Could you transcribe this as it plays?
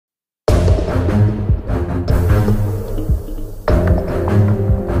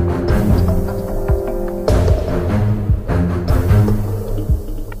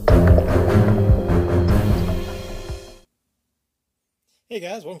Hey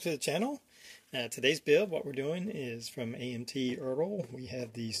guys, welcome to the channel. Today's build, what we're doing is from AMT Earl. We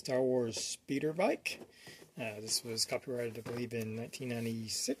have the Star Wars Speeder bike. This was copyrighted, I believe, in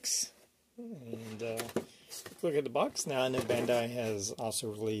 1996. And look at the box. Now I know Bandai has also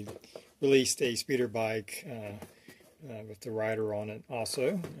released a speeder bike with the rider on it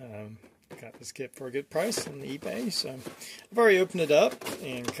also. Got this kit for a good price on eBay. So I've already opened it up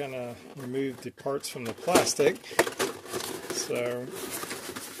and kind of removed the parts from the plastic. So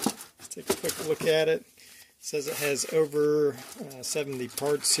let's take a quick look at it. It says it has over 70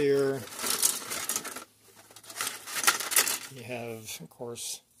 parts here. You have, of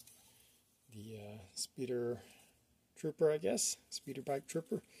course, the speeder trooper, I guess, speeder bike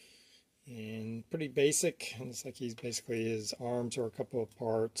trooper, and pretty basic. And it's like his arms are a couple of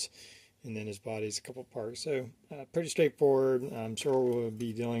parts, and then his body's a couple of parts. So pretty straightforward. I'm sure we'll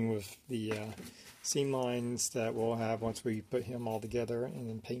be dealing with the seam lines that we'll have once we put him all together and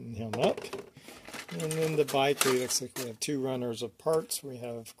then painting him up. And then the bike, it looks like we have two runners of parts. We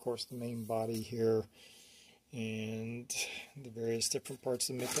have, of course, the main body here and the various different parts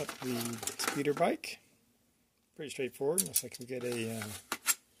that make up the speeder bike. Pretty straightforward. Looks like we get a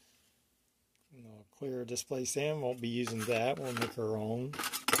clear display stand. Won't be using that. We'll make our own.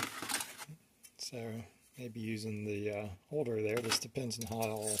 So maybe using the holder there. This depends on how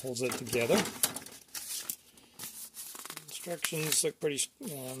it all holds it together. Instructions look pretty,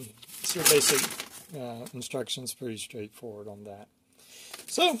 it's your basic instructions, pretty straightforward on that.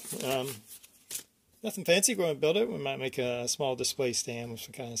 So, nothing fancy, we're going to build it. We might make a small display stand with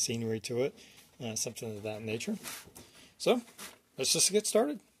some kind of scenery to it, something of that nature. So, let's just get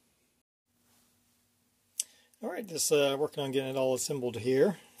started. Alright, just working on getting it all assembled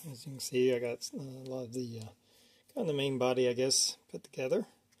here. As you can see, I got a lot of the, kind of the main body, I guess, put together.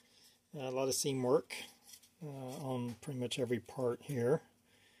 A lot of seam work. On pretty much every part here.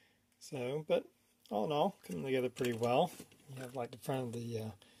 So, but all in all, coming together pretty well. You have like the front of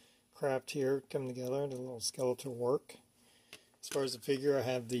the craft here coming together, the little skeletal work. As far as the figure, I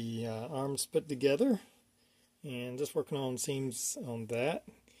have the arms put together, and just working on seams on that.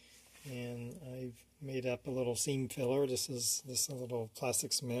 And I've made up a little seam filler. This is a little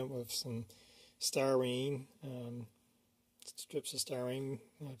plastic cement with some styrene. Strips of styrene.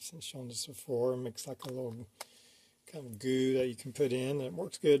 I've shown this before. It makes like a little kind of goo that you can put in. It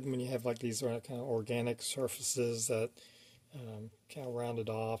works good when you have like these kind of organic surfaces that kind of rounded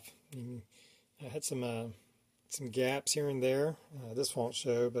off. I had some gaps here and there. This won't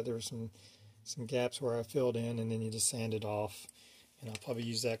show, but there were some gaps where I filled in, and then you just sand it off. And I'll probably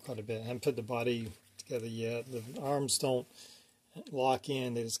use that quite a bit. I haven't put the body together yet. The arms don't lock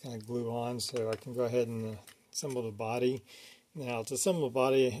in; they just kind of glue on. So I can go ahead and assemble the body. Now to assemble the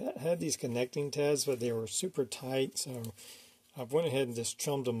body, I had these connecting tabs, but they were super tight, so I went ahead and just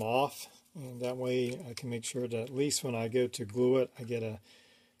trimmed them off, and that way I can make sure that at least when I go to glue it, I get a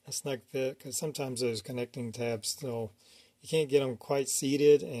snug fit, because sometimes those connecting tabs still, you can't get them quite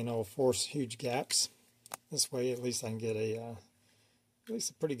seated, and it'll force huge gaps. This way at least I can get at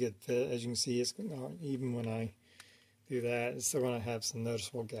least a pretty good fit. As you can see, it's even when I do that, it's still going to have some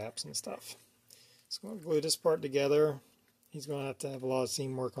noticeable gaps and stuff. So I'm going to glue this part together. He's going to have a lot of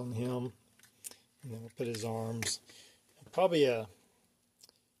seam work on him. And then we'll put his arms. Probably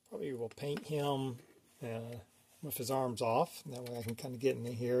will paint him with his arms off. That way I can kind of get in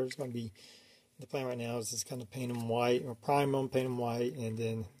here. It's going to be, the plan right now is just kind of paint him white, or prime him, paint him white, and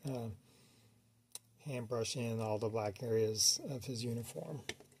then hand brush in all the black areas of his uniform.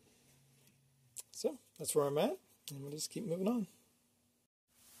 So that's where I'm at, and we'll just keep moving on.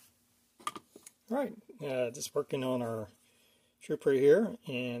 Alright, just working on our trooper here,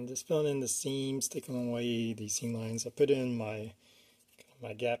 and just filling in the seams, taking away the seam lines. I put in my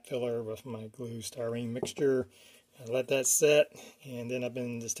gap filler with my glue styrene mixture. I let that set, and then I've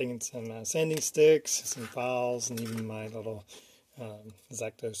been just taking some sanding sticks, some files, and even my little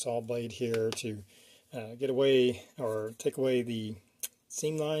X-Acto saw blade here to get away or take away the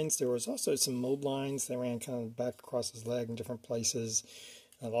seam lines. There was also some mold lines that ran kind of back across his leg in different places.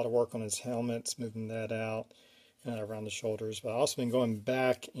 A lot of work on his helmet, smoothing that out around the shoulders. But I've also been going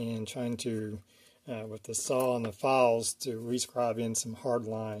back and trying to, with the saw and the files, to rescribe in some hard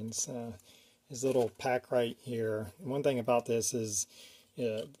lines. His little pack right here. One thing about this is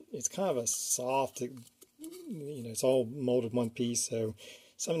it's kind of a soft, it's all molded one piece, so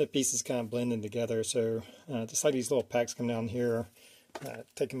some of the pieces kind of blending together. So just like these little packs come down here,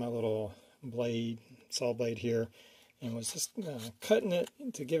 taking my little saw blade here, and was just cutting it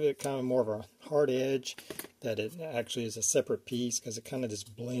to give it kind of more of a hard edge, that it actually is a separate piece, because it kind of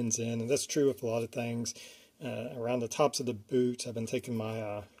just blends in. And that's true with a lot of things. around the tops of the boots. I've been taking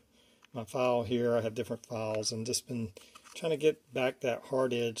my my file here. I have different files and just been trying to get back that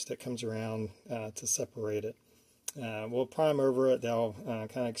hard edge that comes around to separate it. We'll prime over it. They'll kind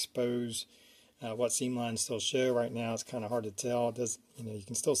of expose what seam lines still show. Right now it's kind of hard to tell. It does, you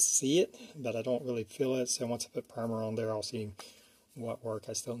can still see it, but I don't really feel it. So once I put primer on there, I'll see what work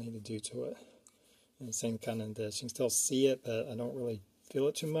I still need to do to it. And the same kind of this. You can still see it, but I don't really feel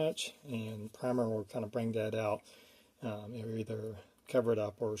it too much. And primer will kind of bring that out. It'll either cover it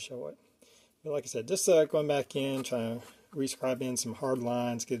up or show it. But like I said, just going back in, trying to rescribe in some hard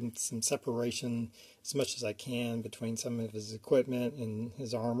lines, getting some separation as much as I can between some of his equipment and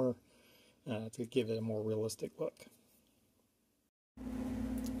his armor to give it a more realistic look.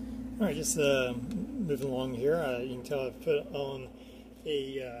 Alright, just moving along here. You can tell I've put on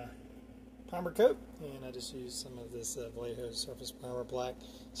a primer coat, and I just used some of this Vallejo Surface Primer, black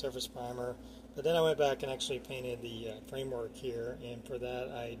surface primer. But then I went back and actually painted the framework here, and for that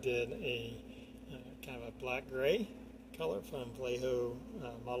I did a kind of a black-gray color from Vallejo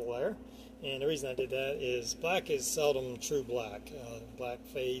Model Air. And the reason I did that is black is seldom true black. Black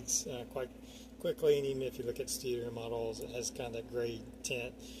fades quite quickly, and even if you look at Steeder models, it has kind of that gray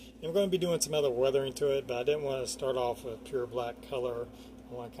tint. And we're going to be doing some other weathering to it, but I didn't want to start off with a pure black color.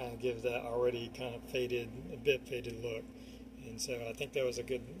 I want to kind of give that already kind of faded, a bit faded look. And so I think that was a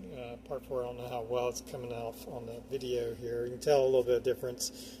good part for it. I don't know how well it's coming off on the video here. You can tell a little bit of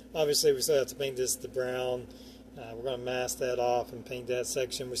difference. Obviously, we still have to paint this to brown. We're going to mask that off and paint that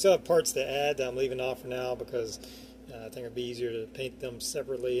section. We still have parts to add that I'm leaving off for now because I think it'd be easier to paint them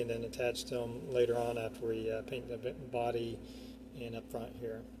separately and then attach them later on after we paint the body and up front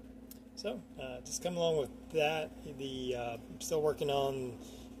here. So just come along with that. I'm still working on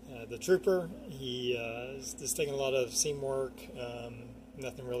the Trooper. He is just taking a lot of seam work.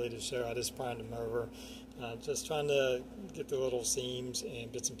 Nothing really to show. I just primed him over. Just trying to get the little seams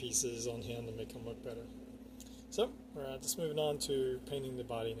and bits and pieces on him to make him look better. So we're just moving on to painting the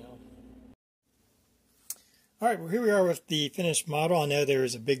body now. Alright, well here we are with the finished model. I know there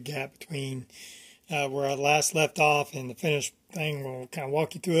is a big gap between where I last left off and the finished thing. We'll kind of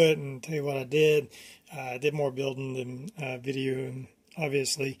walk you through it and tell you what I did. I did more building than video,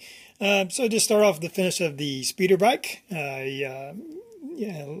 obviously. So just start off with the finish of the speeder bike. Left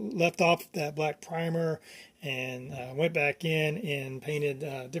off that black primer and went back in and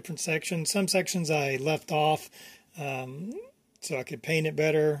painted different sections. Some sections I left off so I could paint it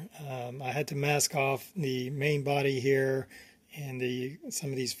better. I had to mask off the main body here and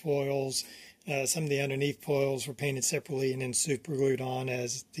some of these foils. Some of the underneath foils were painted separately and then super glued on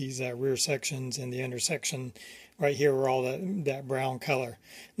as these rear sections, and the under section right here were all that brown color.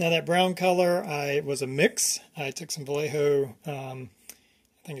 Now that brown color was a mix. I took some Vallejo, I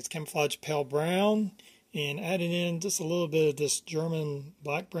think it's camouflage pale brown, and added in just a little bit of this German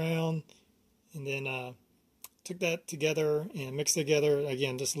black brown, and then took that together and mixed it together.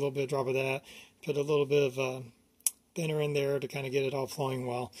 Again, just a little bit of drop of that. Put a little bit of thinner in there to kind of get it all flowing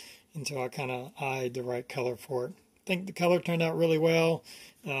well until I kind of eyed the right color for it. I think the color turned out really well.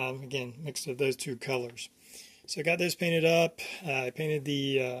 Again, mixed of those two colors. So I got those painted up. I painted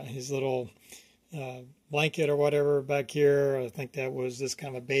his little blanket or whatever back here. I think that was this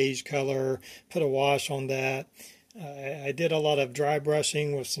kind of a beige color. Put a wash on that. I did a lot of dry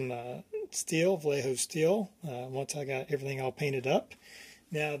brushing with some steel, Vallejo steel, once I got everything all painted up.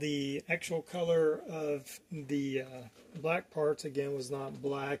 Now the actual color of the black parts, again, was not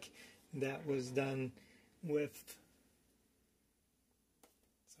black. That was done with,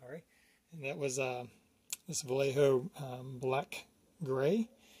 and that was this Vallejo black gray,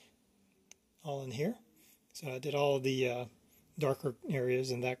 all in here. So I did all of the darker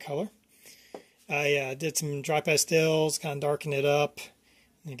areas in that color. I did some dry pastels, kind of darken it up.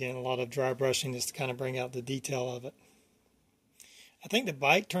 And again, a lot of dry brushing just to kind of bring out the detail of it. I think the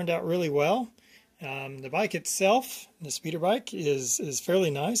bike turned out really well. The bike itself, the speeder bike, is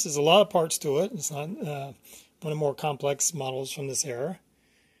fairly nice. There's a lot of parts to it. It's not one of the more complex models from this era.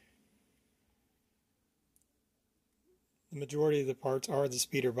 The majority of the parts are the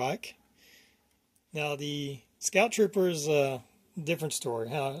speeder bike. Now the Scout Trooper is a different story.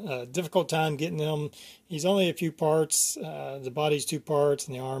 Difficult time getting him. He's only a few parts. The body's 2 parts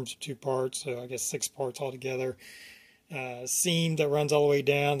and the arms are 2 parts, so I guess 6 parts altogether. Seam that runs all the way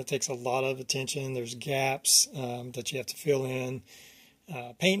down that takes a lot of attention. There's gaps that you have to fill in.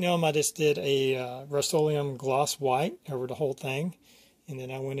 Painting them, I just did a Rust-Oleum gloss white over the whole thing, and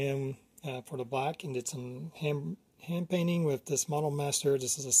then I went in for the black and did some hand painting with this Model Master.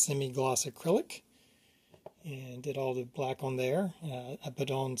 This is a semi-gloss acrylic, and did all the black on there. I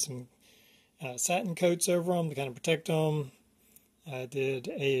put on some satin coats over them to kind of protect them. I did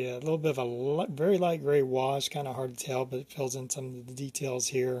a little bit of a very light gray wash, kind of hard to tell, but it fills in some of the details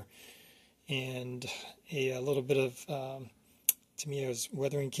here. And a little bit of Tamio's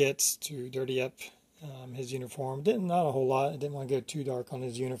weathering kits to dirty up his uniform. Not a whole lot. I didn't want to go too dark on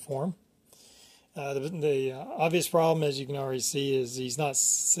his uniform. The obvious problem, as you can already see, is he's not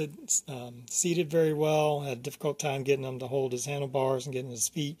seated very well. I had a difficult time getting him to hold his handlebars and getting his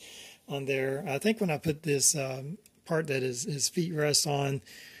feet on there. I think when I put this part that his feet rest on,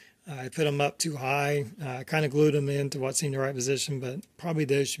 I put them up too high. I kind of glued them into what seemed the right position, but probably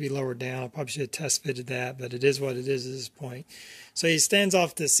those should be lowered down. I probably should have test fitted that, but it is what it is at this point. So he stands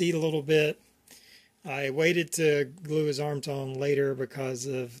off the seat a little bit. I waited to glue his arms on later because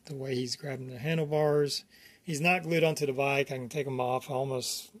of the way he's grabbing the handlebars. He's not glued onto the bike. I can take him off. I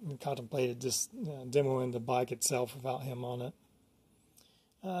almost contemplated just demoing the bike itself without him on it.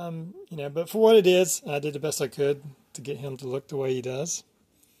 But for what it is, I did the best I could to get him to look the way he does,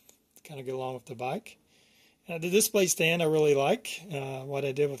 to kind of get along with the bike. The display stand I really like. What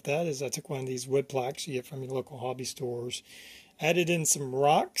I did with that is I took one of these wood plaques you get from your local hobby stores, added in some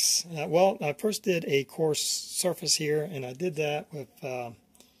rocks. I first did a coarse surface here, and I did that with,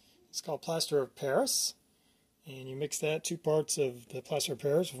 it's called plaster of Paris. And you mix that, 2 parts of the plaster of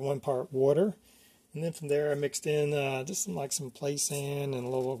Paris with 1 part water. And then from there I mixed in just some play sand and a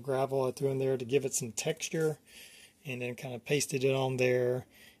little gravel I threw in there to give it some texture. And then kind of pasted it on there.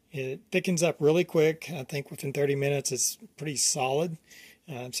 It thickens up really quick. I think within 30 minutes it's pretty solid.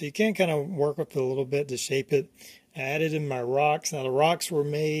 So you can kind of work with it a little bit to shape it. I added in my rocks. Now the rocks were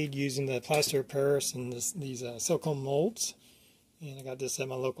made using the plaster of Paris and these silicone molds. And I got this at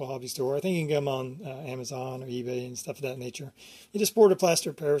my local hobby store. I think you can get them on Amazon or eBay and stuff of that nature. You just pour the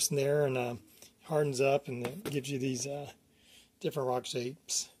plaster of Paris in there and hardens up, and it gives you these different rock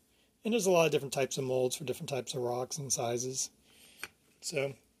shapes. And there's a lot of different types of molds for different types of rocks and sizes.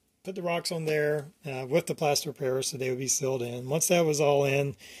 So put the rocks on there with the plaster of Paris so they would be sealed in. Once that was all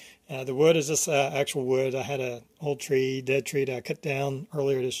in, the wood is this actual wood. I had an old tree, dead tree that I cut down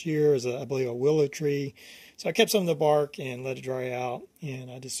earlier this year. It was, I believe, a willow tree. So I kept some of the bark and let it dry out, and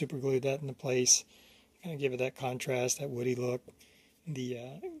I just super glued that into place. Kind of give it that contrast, that woody look. The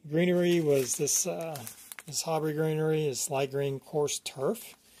greenery was this hobby greenery, is light green coarse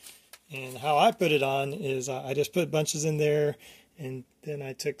turf. And how I put it on is I just put bunches in there, and then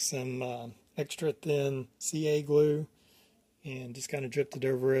I took some extra thin CA glue and just kind of dripped it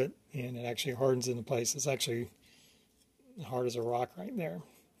over it, and it actually hardens into place. It's actually hard as a rock right there.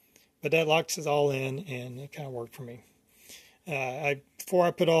 But that locks it all in, and it kind of worked for me. Before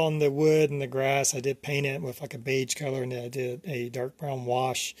I put on the wood and the grass, I did paint it with like a beige color, and then I did a dark brown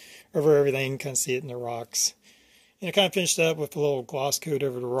wash over everything. You kind of see it in the rocks. And I kind of finished up with a little gloss coat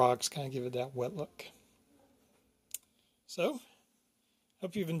over the rocks, kind of give it that wet look. So,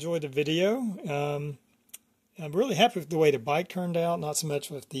 hope you've enjoyed the video. I'm really happy with the way the bike turned out, not so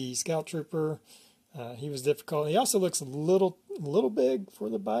much with the Scout Trooper. He was difficult. He also looks a little big for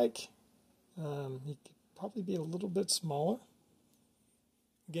the bike. He could probably be a little bit smaller.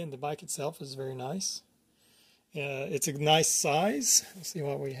 Again, the bike itself is very nice. It's a nice size. Let's see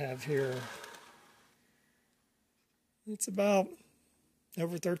what we have here. It's about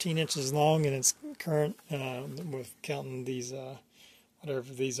over 13 inches long, and it's current with counting these, whatever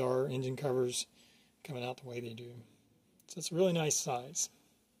these are, engine covers coming out the way they do. So it's a really nice size.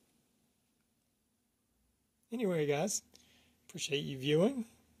 Anyway, guys, appreciate you viewing.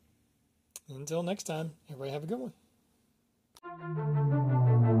 Until next time, everybody have a good one.